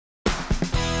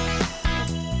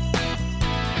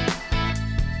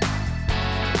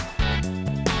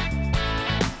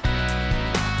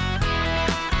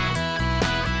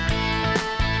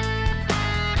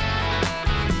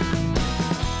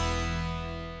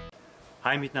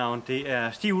Hej, mit navn det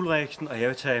er Stig Ulriksen, og jeg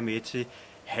vil tage jer med til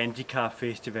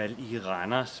Handicapfestival i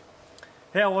Randers.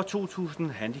 Her er over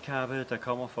 2.000 handicappede, der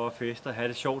kommer for at feste og have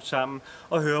det sjovt sammen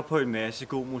og høre på en masse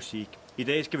god musik. I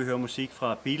dag skal vi høre musik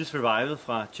fra Beatles Revival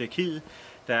fra Tjekkiet.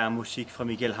 Der er musik fra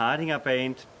Michael Hardinger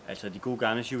Band, altså de gode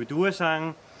gamle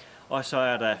Shubidua-sange. Og så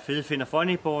er der Fede Finder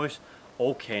Funny Boys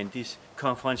og Candice.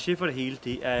 Konferencier for det hele,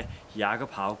 det er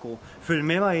Jakob Havgaard. Følg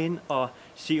med mig ind og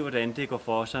se, hvordan det går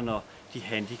for sig, når de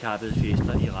handicappede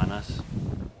fester i Randers.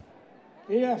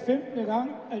 Det er 15.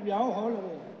 gang, at vi afholder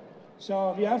det.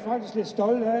 Så vi er faktisk lidt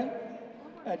stolte af,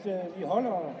 at vi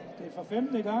holder det for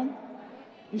 15. gang.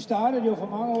 Vi startede jo for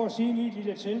mange år siden i et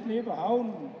lille telt nede på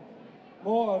havnen,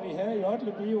 hvor vi havde i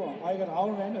Otlebiver rækker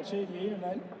dragenvander til de ene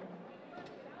mand.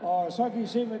 Og så kan I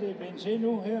se, hvad det er blevet til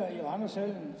nu her i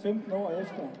Randershallen 15 år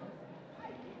efter.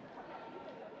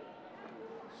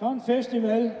 Sådan en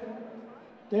festival,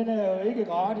 den er jo ikke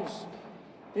gratis.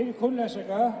 Det kan kun lade sig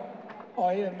gøre,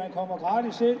 og man kommer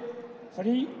gratis ind,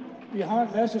 fordi vi har en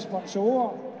masse sponsorer,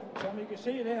 som I kan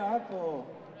se deroppe på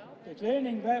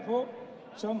beklædningen bagpå,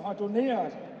 som har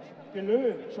doneret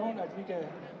beløb, sådan at vi kan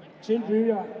tilbyde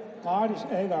jer gratis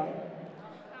adgang.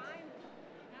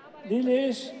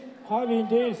 Ligeledes har vi en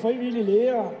del frivillige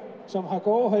ledere, som har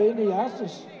gået herinde i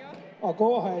aftes og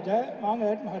går her i dag. Mange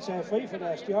af dem har taget fri for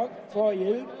deres job for at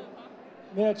hjælpe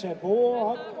med at tage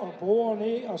bord op og bord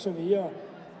ned og så videre.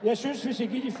 Jeg synes, vi skal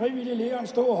give de frivillige ledere en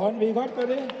stor hånd. Vil I godt gøre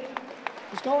det?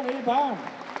 De står nede i baren.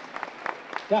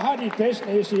 Der har de et bedst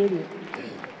nede, siger de.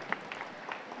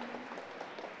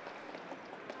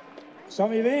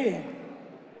 Som I ved,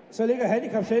 så ligger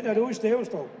Handicapcenteret ude i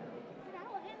Stævnstrup.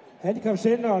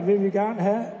 Handicapcenteret vil vi gerne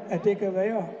have, at det kan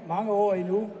være mange år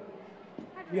endnu.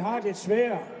 Vi har det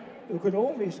svært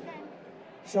økonomisk,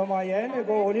 så Marianne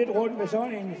går lidt rundt med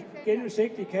sådan en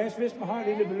gennemsigtig kasse. Hvis man har et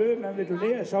lille beløb, man vil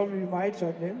donere, så er vi meget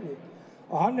taknemmelige.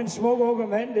 Og ham, den smukke unge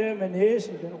mand der med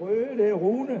næsen, den røde, det er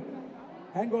Rune,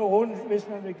 han går rundt, hvis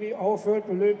man vil give overført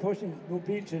beløb på sin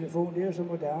mobiltelefon. Det er jo så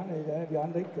moderne i dag, at vi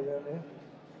andre ikke kan være med.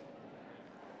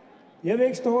 Jeg vil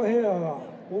ikke stå her og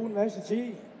bruge en masse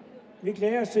tid. Vi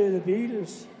glæder os til The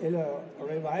Beatles eller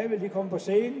Revival, de kommer på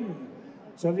scenen,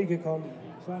 så vi kan komme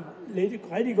sådan lidt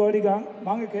rigtig godt i gang.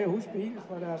 Mange kan huske Beatles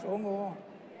fra deres unge år,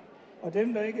 og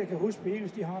dem, der ikke kan huske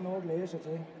Beatles, de har noget at glæde sig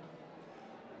til.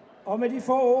 Og med de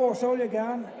få ord, så vil jeg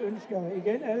gerne ønske jer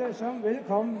igen alle sammen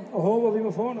velkommen, og håber, vi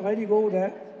må få en rigtig god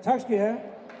dag. Tak skal I have.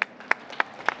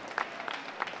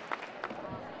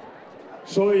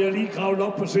 Så er jeg lige kravlet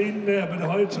op på scenen der med det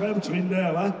høje træpetrin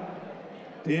der, hva'?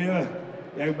 Det er...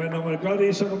 Ja, men når man gør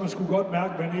det, så kan man sgu godt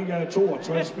mærke, at man ikke er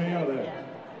 62 mere der.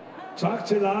 Tak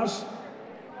til Lars.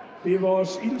 Det er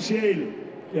vores ildsjæl.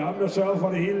 Det er ham, der sørger for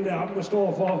det hele. Det er ham, der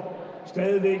står for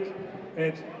stadigvæk,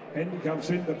 at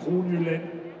Handicapcenter Kronjylland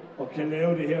og kan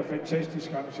lave det her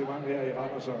fantastiske arrangement her i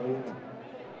Randers Arena.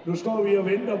 Nu står vi og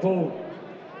venter på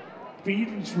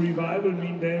Beatles Revival,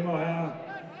 mine damer og herrer.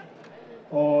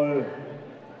 Og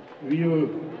vi er jo...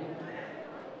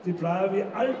 Det plejer vi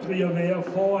aldrig at være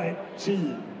foran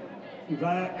tiden. Vi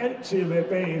plejer altid at være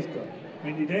bagefter.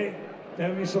 Men i dag, der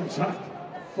er vi som sagt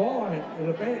foran,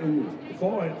 eller bagud.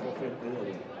 Foran, for fanden hedder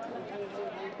det.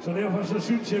 Så derfor så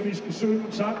synes jeg, at vi skal synge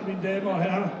en sang, mine damer og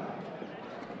herrer.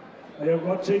 Og jeg kunne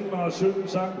godt tænke mig at synge en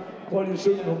sang. Prøv lige at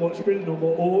synge spil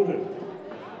nummer 8.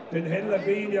 Den handler om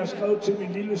en, jeg har skrevet til min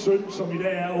lille søn, som i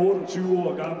dag er 28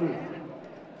 år gammel.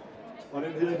 Og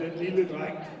den hedder Den Lille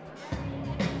Dreng.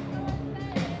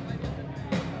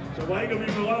 Så brækker vi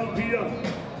med røven, piger.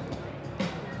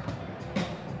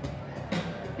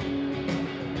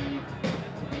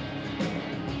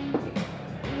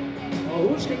 Og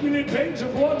husk at give lidt penge til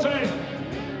foretagen.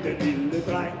 Den lille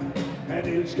dreng, han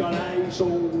elsker dig i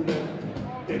solen.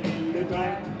 Den lille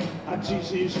dreng har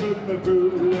tisse i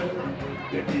svømmepølen.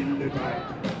 Den lille dreng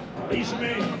har ris med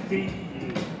en fil.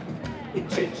 En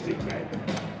tændstik mand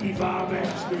i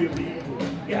farvands nye bil.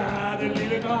 Ja, den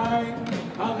lille dreng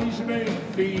har ris med en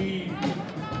fil.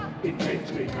 En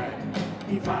tændstik mand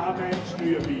i farvands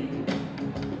nye bil.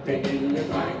 Den lille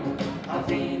dreng har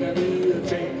fine hvide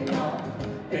tænder.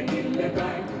 Den lille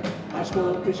dreng har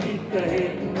små beskidte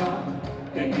hænder.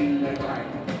 Den lille dreng,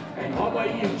 han hopper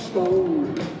i en stol,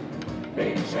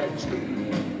 mens han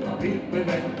skyder vildt med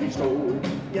vandpistol.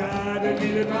 Ja, den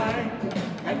lille dreng,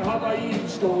 han hopper i en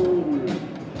stol,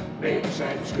 mens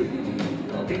han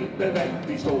skyder vildt med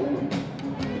vandpistol.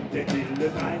 Den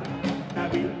lille dreng er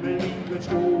vild med livets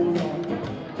goder.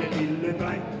 Den lille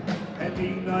dreng, han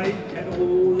ligner ikke han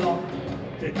roder.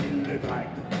 Den lille dreng,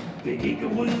 det ikke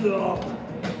rydder op.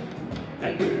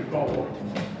 Han løber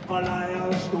rundt og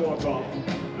leger stort op.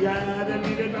 Ja, den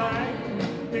lille dreng,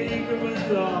 det ikke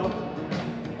rydder op.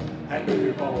 Han jeg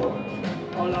løber rundt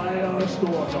og leger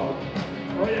stort op.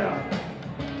 Ja,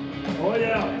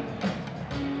 ja.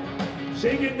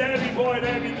 Sikke en dag, vi får i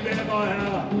dag, mine damer og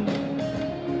herrer.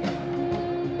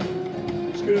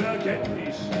 Vi skal høre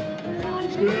Candice.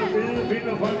 Vi skal høre fede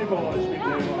finder fra Nyborg, mine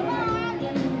damer og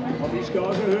herrer. Og vi skal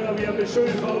også høre, at vi har besøg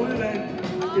fra udlandet.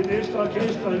 Det næste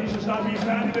orkester, lige så snart vi er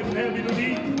færdige med den her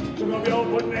melodi, så går vi over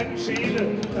på den anden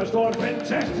scene. Der står et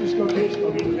fantastisk orkester,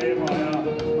 mine damer og herrer.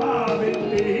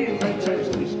 Vent, det er helt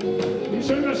fantastisk. Vi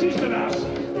synger sidste vers.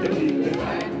 Den lille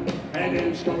dreng, han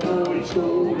elsker at gå i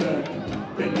skole.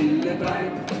 Den lille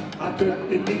dreng har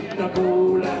købt en liter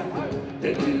cola.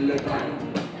 Den lille dreng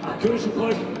har kysset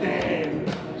frygten af,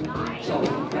 så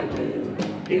hun faldt ned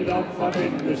helt op fra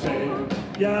ventesalen.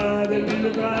 Ja, den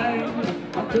lille dreng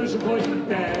har kysset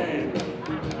frygten af,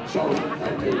 så hun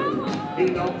faldt ned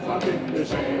helt op fra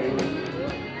ventesalen.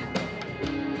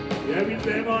 Ja, mine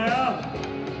damer og herrer.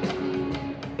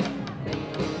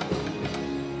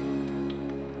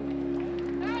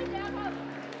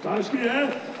 Tak skal I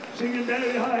have. Sikke en dag,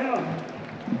 vi har her.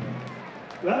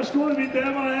 Værsgo, mine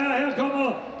damer og herrer. Her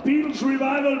kommer Beatles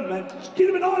Revival. Men giv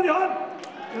dem en ordentlig hånd.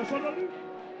 Jeg får noget nyt.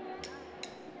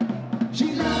 She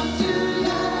loves you,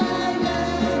 yeah, yeah,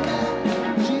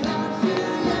 yeah. She loves you,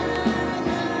 yeah,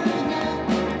 yeah, yeah.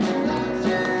 She loves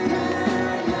you, yeah,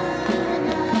 yeah,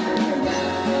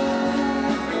 yeah, yeah.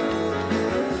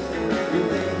 You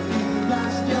think you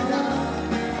lost your love,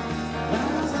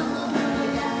 but I saw her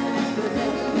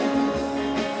yesterday.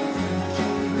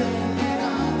 She's breaking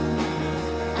up,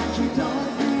 and she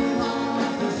told me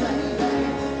what to say.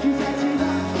 She said she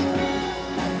loves you,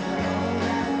 and all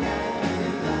that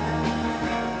is bad.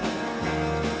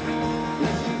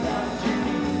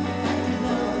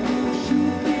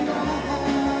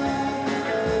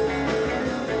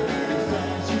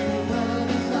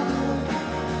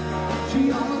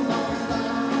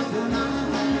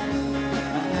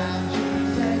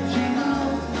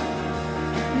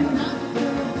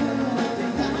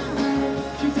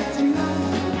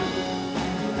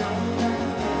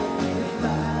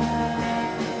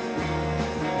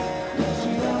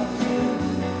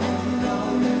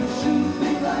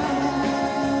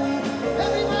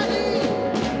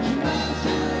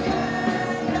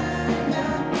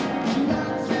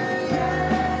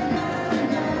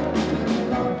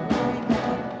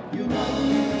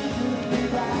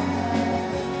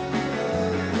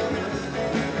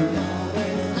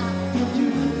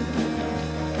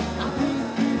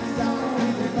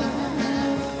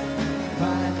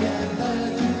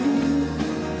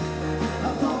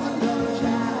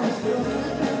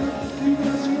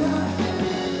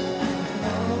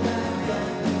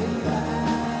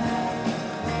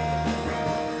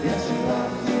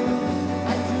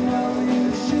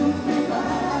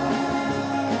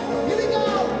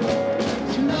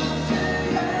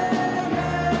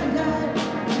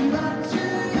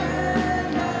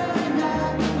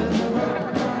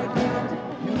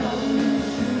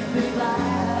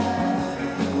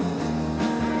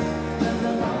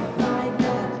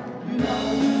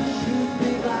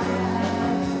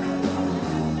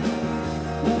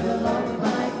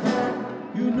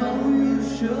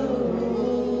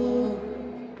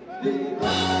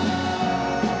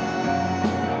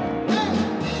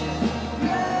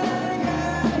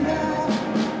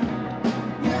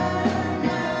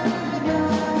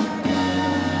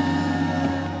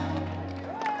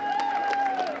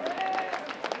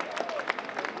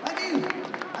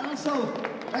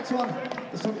 Next one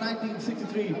is from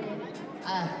 1963.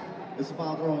 It's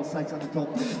about oral sex on the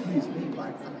top. Please me,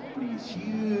 like, please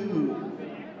you.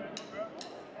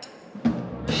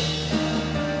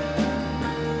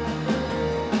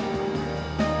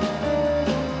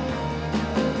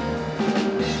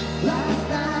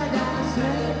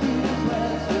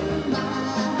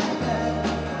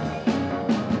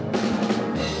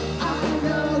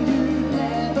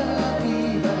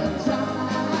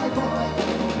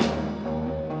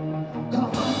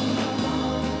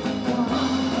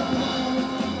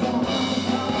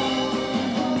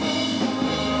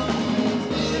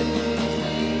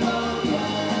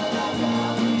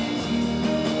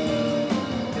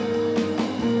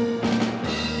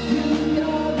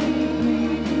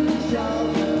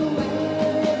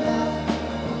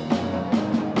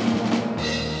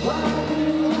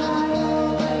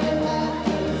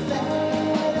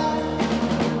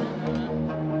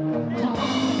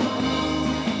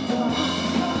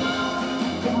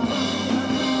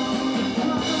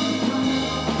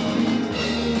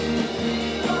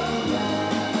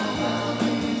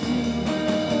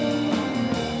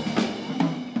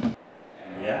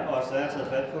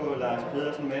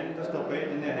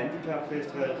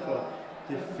 Handicapfestival for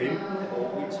det 15.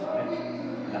 år i træk.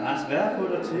 Lars, hvad har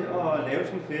fået dig til at lave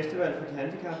sådan en festival for de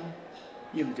handicappede?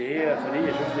 Jamen det er fordi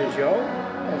jeg synes det er sjovt,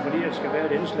 og fordi der skal være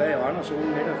et indslag i Randers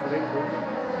ugen netop for den gruppe.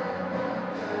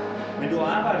 Men du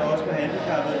arbejder også med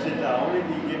handicappede til dagligt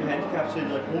igennem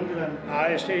Handicapcenteret i Kronjylland? Nej,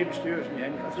 jeg sidder i bestyrelsen i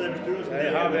Handicap. Du sidder i bestyrelsen? Ja,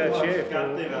 jeg har været chef.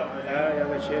 Ja, jeg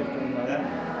har været chef. Ja.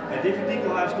 Er det fordi, du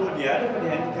har et stort hjerte for de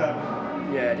handicappede?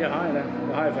 Ja, det har jeg da.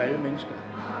 Det har jeg for alle mennesker.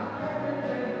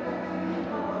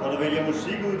 Når du vælger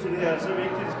musik ud til det her, så er det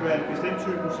vigtigt, at det skal være en bestemt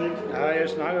type musik? Ja, jeg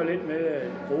snakker lidt med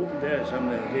gruppen der, som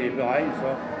det er beregnet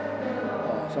for.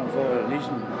 Og som får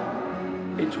ligesom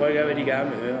indtryk af, hvad de gerne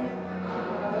vil høre.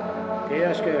 Det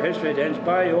her skal jo helst være dans.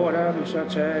 Bare i år, der har vi så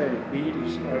taget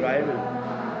Beatles og Revival.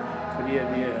 Fordi at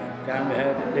vi gerne vil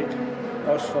have det lidt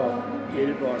også for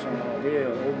hjælp og sådan noget. Det er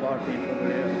jo åbenbart blevet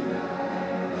populært.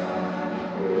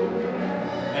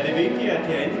 Er det vigtigt, at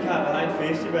de handicappede har en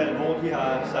festival, hvor de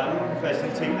har samme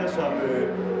faciliteter som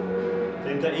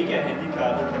dem, der ikke er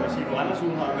handicappede, kan man sige? På Randers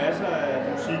har masser af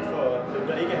musik for dem,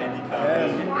 der ikke er handicappede.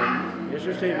 Ja, jeg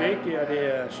synes, det er vigtigt, og det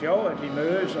er sjovt, at de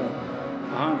mødes og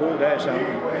har en god dag sammen.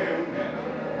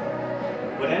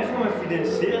 Hvordan får man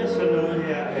finansieret sådan noget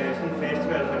her, sådan en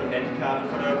festival for de handicappede?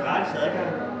 For det er jo gratis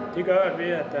adgang. Det gør det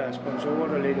ved, at der er sponsorer,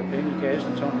 der lægger penge i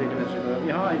kassen, som det kan lade sig gøre.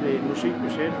 Vi har et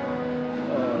musikbudget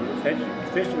og et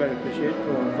festivalbudget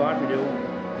på 250.000.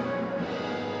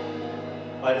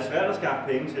 Og er det svært at skaffe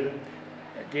penge til det?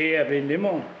 Det er blevet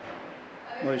nemmere,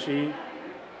 må jeg sige.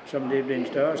 Som det er blevet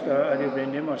større og større, er det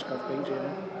blevet nemmere at skaffe penge til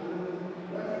det.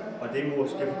 Og det er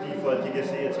måske fordi folk de kan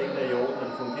se, at tingene er i orden, når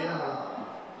det fungerer?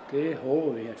 Det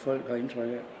håber vi, at folk har indtryk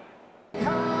af.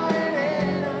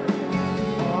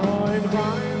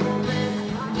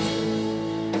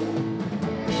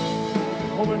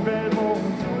 Om en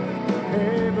valgvogn,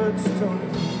 havets tunge.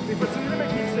 Det er for tidligt med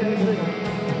kidsætning.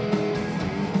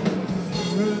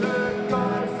 Ude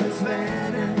golfens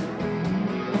vande,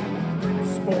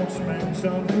 sportsmand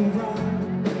som du var.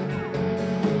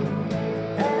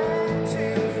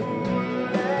 Altid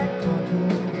fuld af godt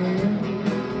humør.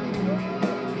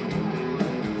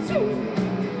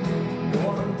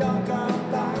 Norden og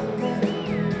banke,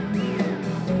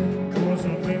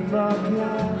 kursen den var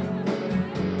klar.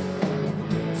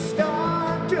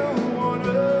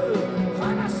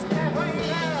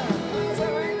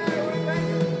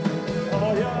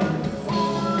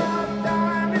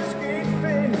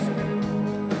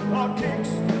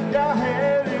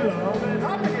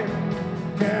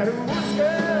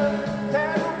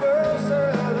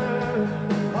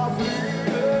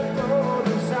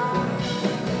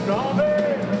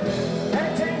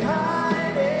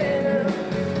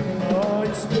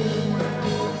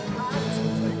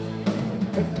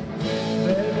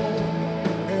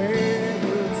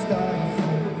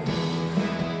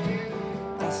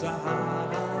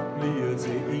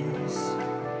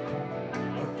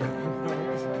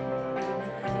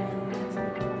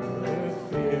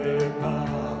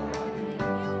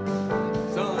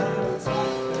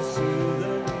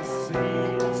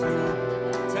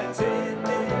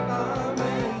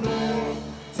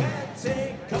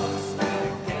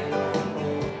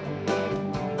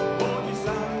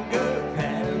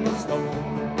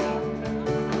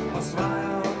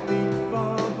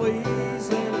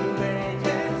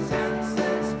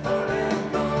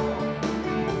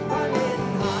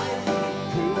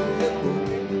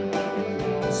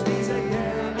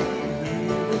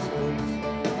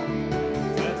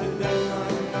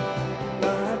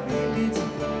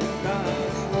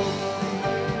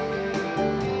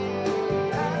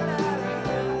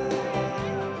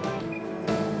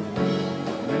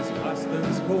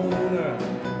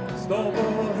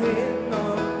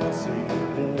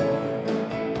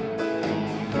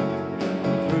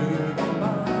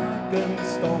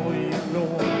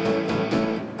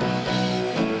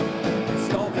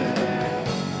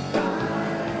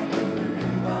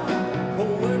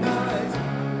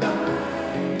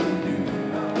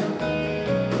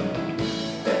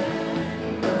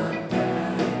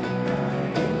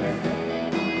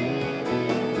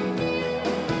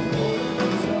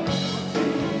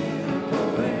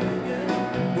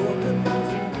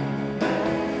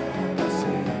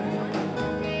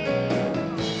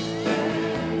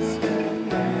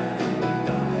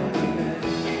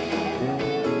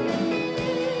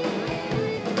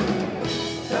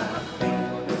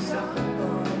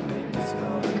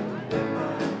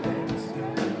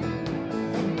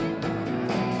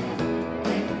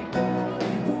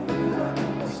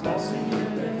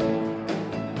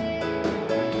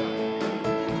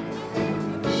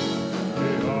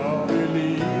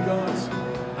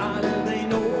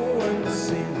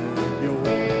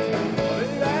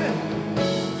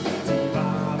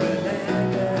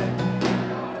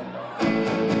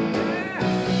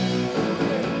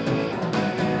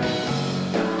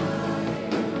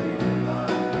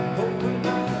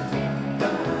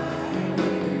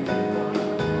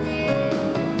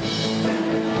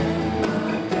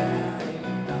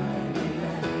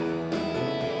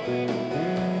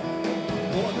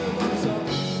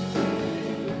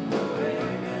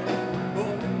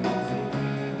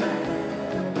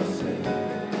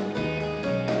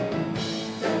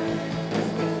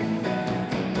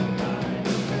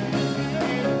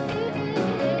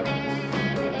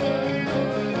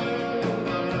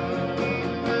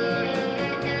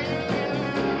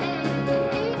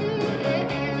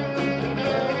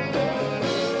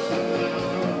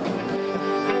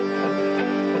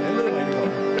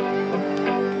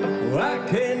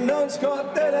 skot,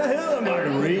 den der hedder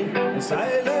Marguerite. Han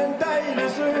sejler en dejlig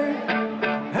sø.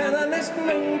 Han har næsten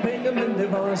ingen penge, men det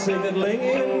var sikkert længe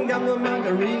inden gamle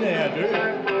Marguerite er død.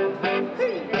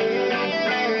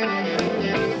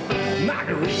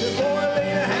 Marguerite bor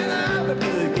alene, han er aldrig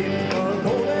blevet gift, og en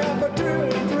kone er for dyr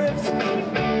i drift.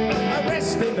 Og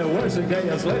rest in the worst, kan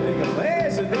jeg slet ikke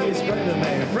læse, det er skrevet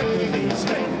med en frygtelig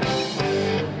skrift.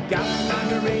 Gamle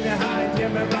Marguerite har et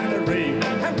hjemme Marguerite,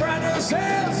 han brænder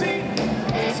selv sin.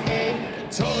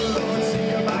 12 år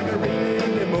siger Marguerite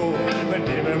ikke må, men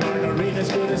det med Marguerite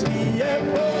skulle det ski hjem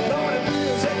på. Når en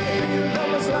fyr selv i livet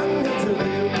kommer slangen hen til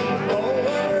liv.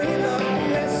 Over i Loch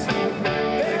Ness,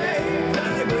 det er helt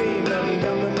færdig grin, når den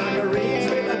gamle Marguerite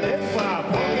svinder den fra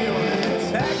Pokemon.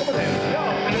 Her kommer den, jo!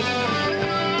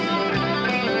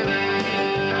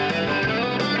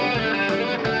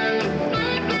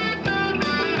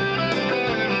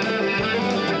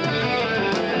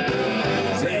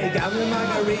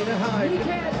 Margarine har ikke...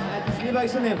 Michael! Ja, det slipper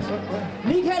ikke så nemt.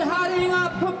 Michael Hardinger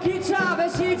på guitar. Hvad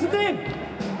siger I til det?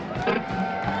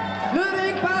 Lød det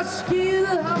ikke bare skide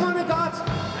hammerne godt?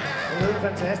 Det er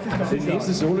fantastisk. Det er den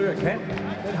eneste solo, jeg kan.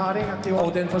 Den Hardinger, det var...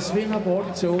 Og den forsvinder bort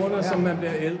i tågerne, ja. Som man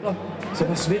bliver ældre. Så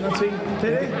forsvinder ting.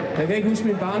 Det er det. Jeg kan ikke huske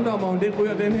min barndom, om lidt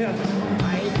ryger den her.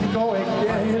 Nej, det går ikke. Det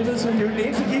er helvede som jul. Det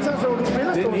eneste guitar-solo, du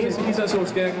spiller. Det er den eneste guitar-solo,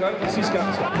 skal jeg gøre det for sidste gang.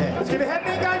 Så. Ja. Skal vi have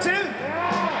den en gang til?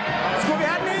 Skulle vi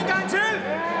have den en gang til?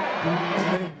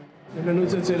 Okay. Jeg bliver nødt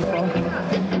til at tælle for. 1,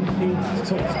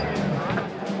 2,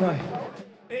 nej.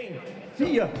 1,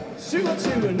 4,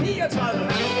 27,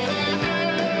 39.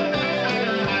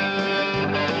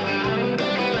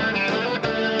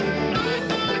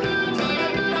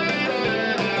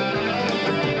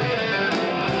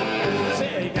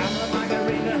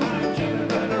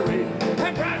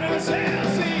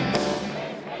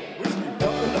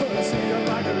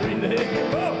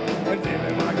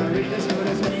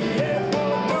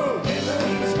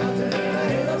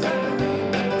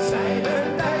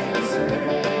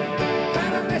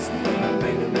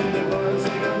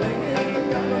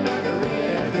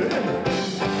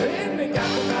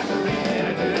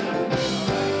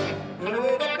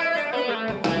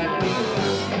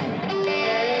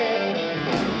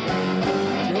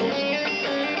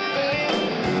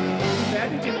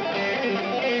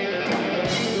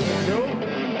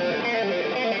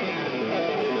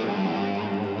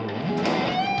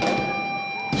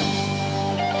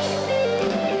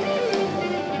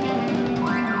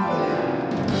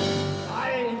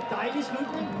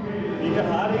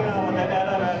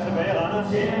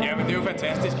 Jamen det er jo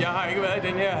fantastisk. Jeg har ikke været i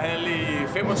den her hal i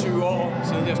 25 år,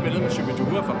 siden jeg spillede med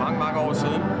Chupidura for mange år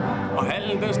siden. Og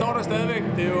hallen, den står der stadigvæk.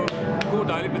 Det er jo god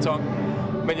dejlig beton.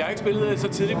 Men jeg har ikke spillet så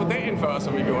tidligt på dagen før,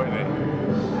 som vi gjorde i dag.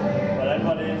 Hvordan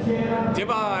var det? Det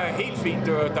var helt fint.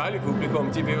 Det var et dejligt publikum.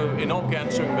 De ville enormt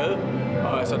gerne synge med.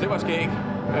 Og altså, det var skægt.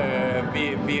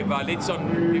 Vi var lidt sådan,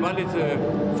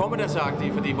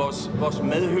 formiddagsagtige, fordi vores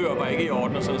medhør var ikke i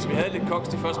orden og sådan, så vi havde lidt koks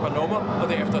de første par numre, og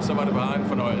derefter så var det bare en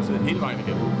fornøjelse hele vejen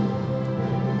igennem.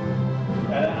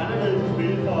 Er der anderledes at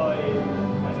spille for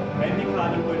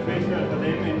handicapet på et festival for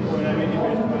dem end på en almindelig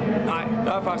festival? Nej,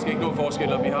 der er faktisk ikke nogen forskel.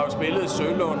 Vi har jo spillet i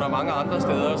Sølund og mange andre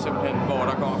steder, simpelthen, hvor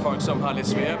der kommer folk, som har lidt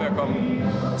svært ved at komme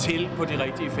til på de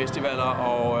rigtige festivaler,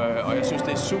 og jeg synes,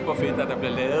 det er super fedt, at der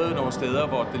bliver lavet nogle steder,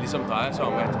 hvor det ligesom drejer sig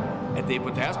om, at det er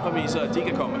på deres præmisser, at de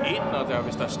kan komme ind, og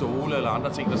hvis der er stole eller andre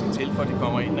ting, der skal til, for at de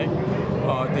kommer ind. Ikke?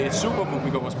 Og det er et super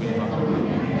publikum at spille for.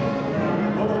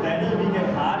 Nu er du dannet Michael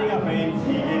Hardinger-band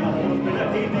igen, og du spiller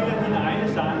en hel del af dine egne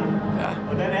sange. Ja.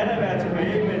 Hvordan er det at være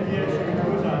tilbage med de her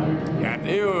Chupidura-sange? Ja,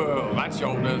 det er jo ret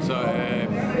sjovt. Altså,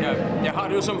 jeg har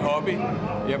det jo som hobby.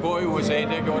 Jeg bor i USA, det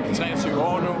har jeg gjort i 23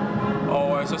 år nu.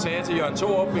 Og så sagde jeg til Jørgen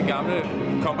Thorup, min gamle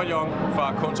kompagnon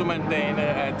fra Kontomandagene,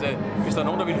 at hvis der er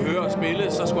nogen, der ville høre og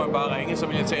spille, så skulle han bare ringe, så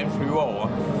ville jeg tage en flyver over.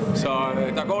 Så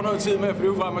der går noget tid med at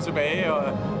flyve frem og tilbage,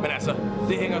 men altså,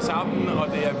 det hænger sammen, og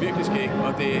det er virkelig skægt,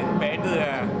 og bandet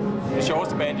er det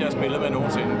sjoveste band, jeg har spillet med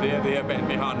nogensinde. Det er det her band,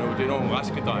 vi har nu. Det er nogle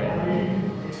raske drenge.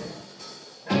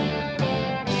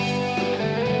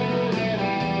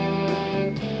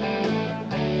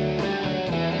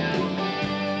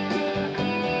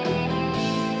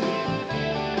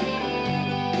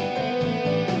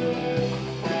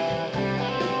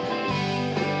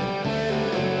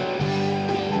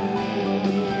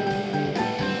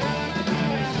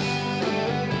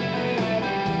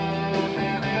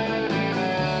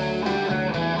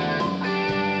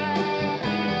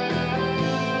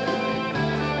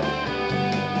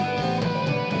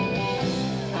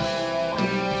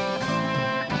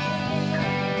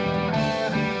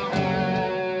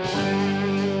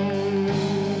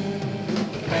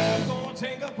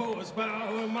 Tænker på at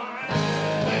spørge mig,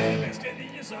 baby.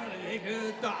 lige, så er det ikke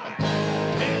dig.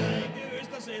 Heller ikke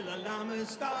østers eller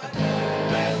lammesteg.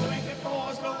 Hvad du ikke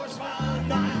foreslå svaret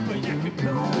nej, for jeg kan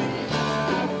komme i.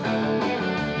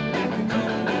 Jeg kan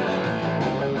komme i.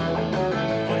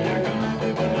 Og jeg kan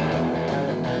aldrig hvornår.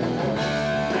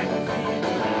 Jeg kan fint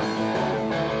hvornår.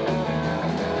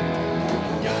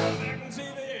 Jeg er hverken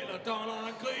TV eller dollar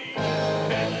og krig.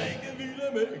 Heller ikke vilde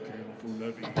med kammer fuld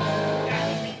af vin.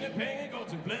 Alle mine penge går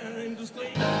til bladindustri.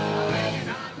 Og ingen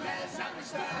har en plade sammen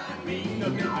større end min.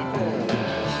 Og vil du få.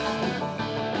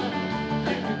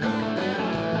 Jeg kan komme der.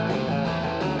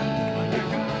 Og jeg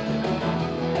kan aldrig hvornår.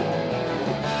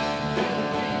 Jeg kan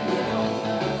fint hvornår.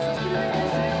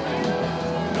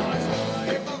 Når jeg slutter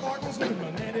efter rocken,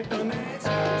 slutter nat efter nat,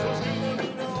 så skyder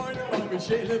mine øjne og min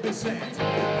sjæl er besat.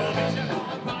 Og hvis jeg får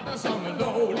en partner som en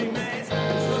lovlig mat,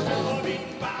 så slutter vi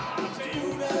bare til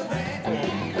julet vat.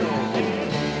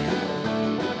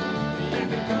 Jeg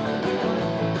kan komme der.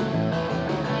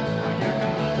 Og jeg kan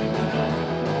aldrig hvornår.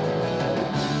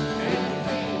 Jeg kan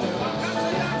fint hvornår. Kom så,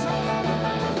 jeg tager.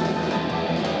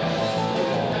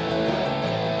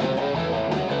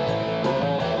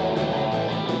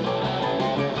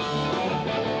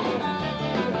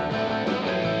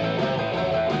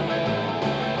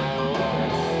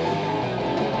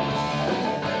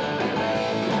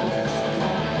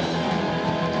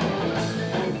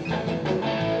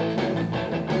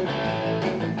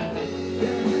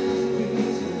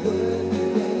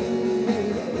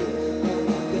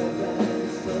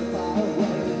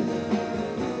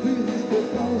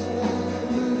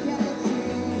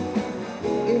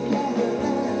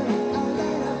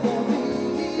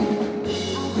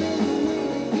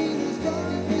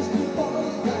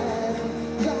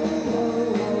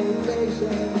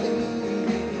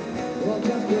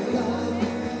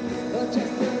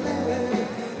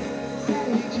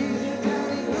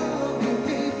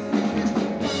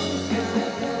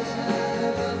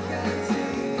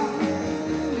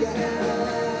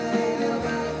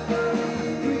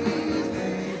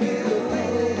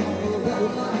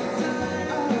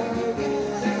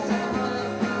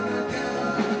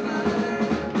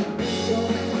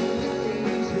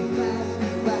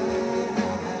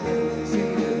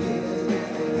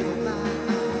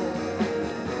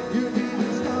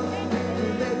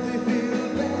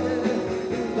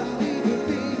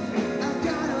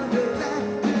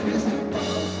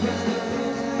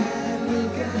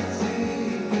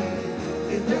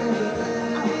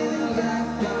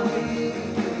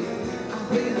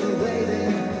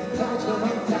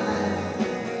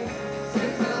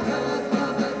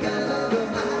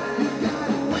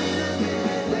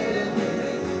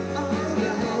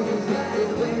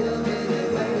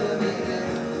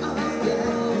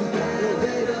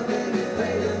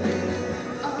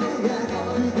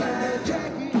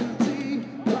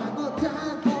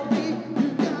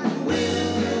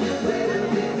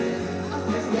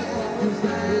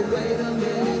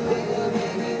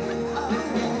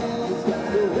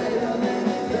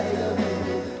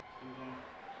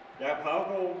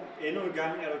 Endnu en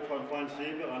gang er du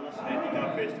konferencier ved Randers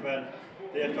Handicapfestival.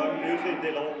 Det er efterhånden blevet til en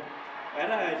del år. Er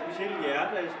der et specielt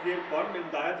hjerte, et specielt bånd mellem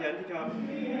dig og de handicap?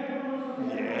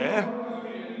 Ja,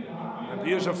 man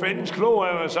bliver så fandens klog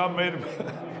af at være sammen med dem,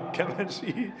 kan man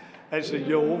sige. Altså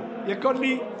jo, jeg kan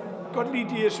godt lide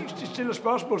de, jeg synes, de stiller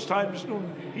spørgsmålstegn med sådan nogle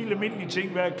helt almindelige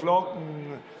ting. Hvad er klokken?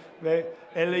 Hvad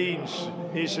alle ens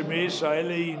sms'er,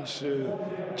 alle ens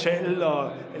tal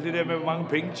og alt det der med, hvor mange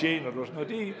penge tjener du og sådan noget.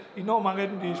 Det er enormt mange af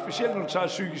dem, det er specielt når du tager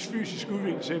fysisk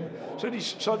udviklingshjem, så er de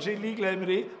sådan set ligeglade med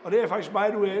det. Og det er faktisk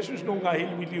meget ud af. Jeg synes nogle gange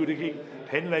hele mit liv, det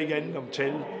handler ikke andet om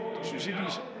tal. Det synes jeg,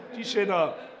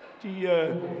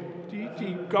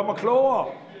 de gør mig klogere.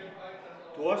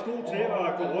 Du er også god til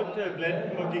at gå rundt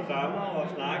blandt på diagrammer og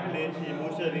snakke lidt i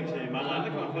modsætning til mange andre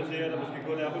konferencerer, der måske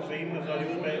kun er på scenen og så er de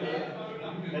ude bagved.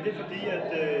 Er det fordi, at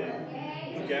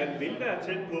du gerne vil være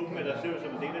tæt på dem, eller ser du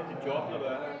som en del af dit job, når du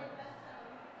er her?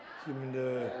 Jamen,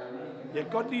 jeg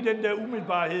kan godt lide den der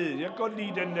umiddelbarhed. Jeg kan godt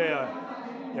lide den der...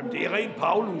 Jamen, det er rent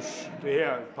Paulus, det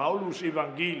her. Paulus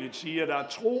evangeliet siger, at der er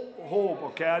tro, håb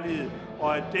og kærlighed,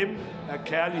 og at dem er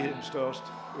kærligheden størst.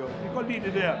 Jo, jeg kan godt lide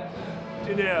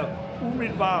det der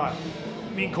umiddelbare.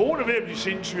 Min kone er ved at blive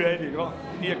sindssyg af det, ikke?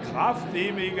 Det er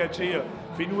kraftedeme ikke til at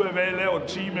finde ud af, hvad jeg laver en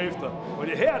time efter. Og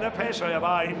det her, der passer jeg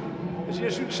bare ind. Altså,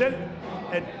 jeg synes selv,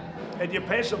 at jeg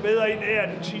passer bedre ind her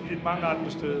end mange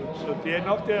andre steder. Så det er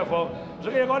nok derfor. Så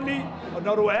kan jeg godt lide, og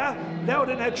når du laver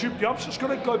den her type job, så skal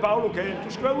du ikke gå i baglokalet.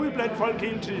 Du skal være ude blandt folk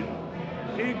hele tiden.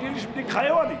 Det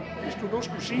kræver de, hvis du nu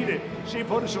skulle sige det. Se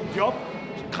på det som job.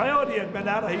 Så kræver de, at man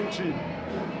er der hele tiden.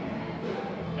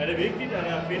 Er det vigtigt, at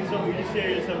der findes nogle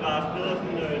ildsjæle som Lars Pedersen,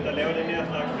 der laver den her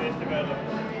slags festivaler?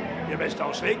 Jamen, der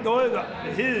var slet ikke noget, der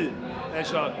hed,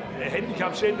 altså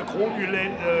Handicapcenter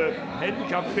Kronjylland,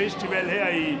 Handicapfestival her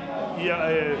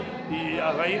i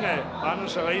Arena,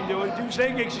 Randers Arena. Det ville slet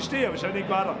ikke eksistere, hvis han ikke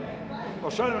var der.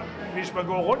 Og så, hvis man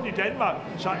går rundt i Danmark,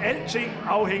 så alting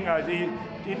afhænger af det.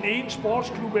 Det er den ene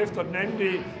sportsklub efter den anden,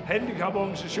 det er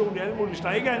handicaporganisationen, det er alt muligt. Hvis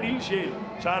der ikke er en ildsjæl,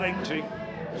 så er der ingenting.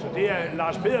 Så det er,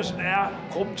 Lars Pedersen er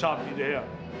krumtappen i det her.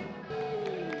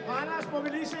 Randers, må vi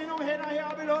lige se nogle hænder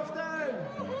heroppe i luften?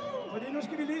 Fordi nu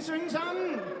skal vi lige synge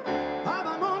sammen. Og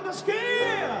hvad må der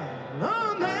sker,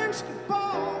 når mennesket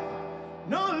bor,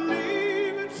 når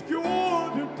livets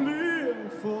skjorte bliver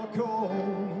for kort?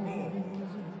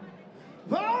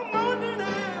 Hvor munden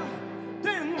er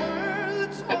den røde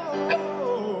tråd.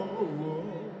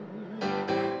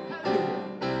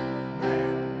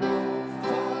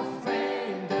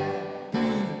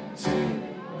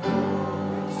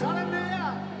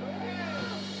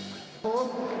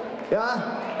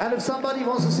 Yeah, and if somebody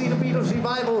wants to see the Beatles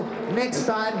revival next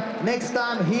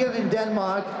time here in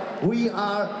Denmark, we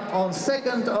are on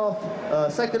 2nd of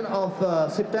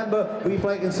September. We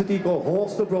play in a city called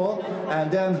Holstebro,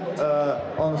 and then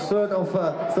on 3rd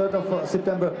of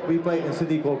September we play in a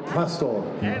city called Præstø.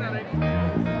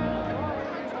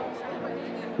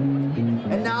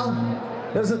 And now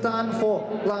there's a time for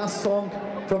last song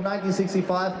from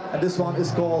 1965, and this one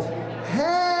is called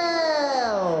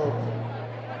Help!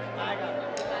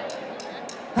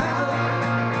 I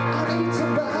need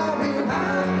somebody,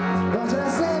 not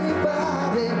just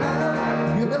anybody.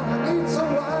 You know I need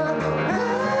someone.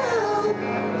 Help,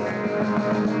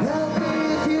 help me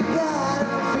if you got,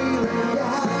 I'm feeling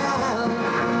down.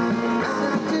 And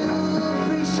I do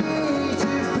appreciate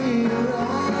you being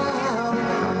around.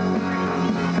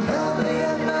 Help me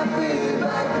get my feet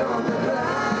back on the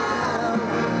ground.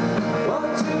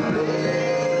 Won't you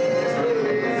please,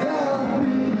 please help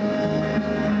me?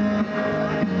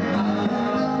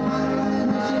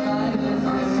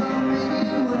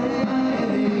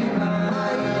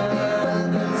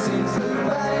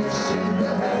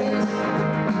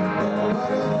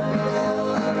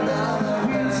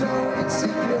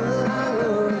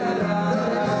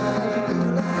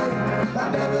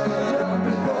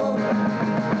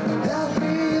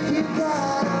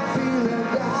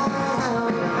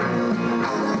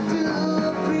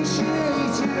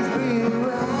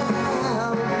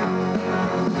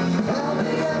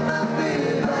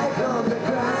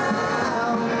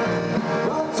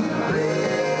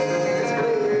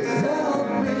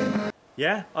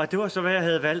 Ja, og det var så, hvad jeg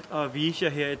havde valgt at vise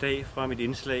jer her i dag fra mit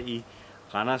indslag i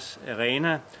Randers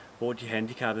Arena, hvor de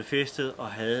handicappede festede og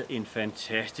havde en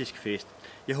fantastisk fest.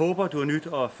 Jeg håber, du har nyt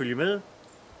at følge med.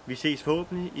 Vi ses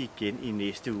forhåbentlig igen i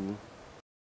næste uge.